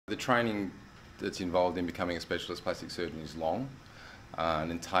The training that's involved in becoming a specialist plastic surgeon is long and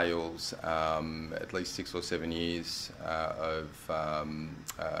entails at least 6 or 7 years of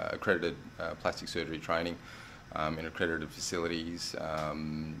accredited plastic surgery training in accredited facilities,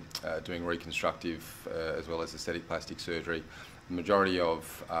 doing reconstructive as well as aesthetic plastic surgery. The majority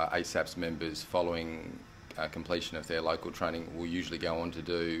of ASAP's members, following completion of their local training, will usually go on to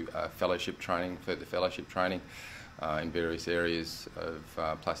do fellowship training, further fellowship training in various areas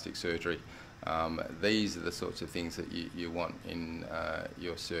of plastic surgery. These are the sorts of things that you want in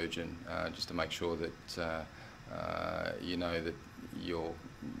your surgeon, just to make sure that you know that you're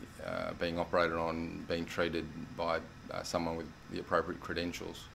being operated on, being treated by someone with the appropriate credentials.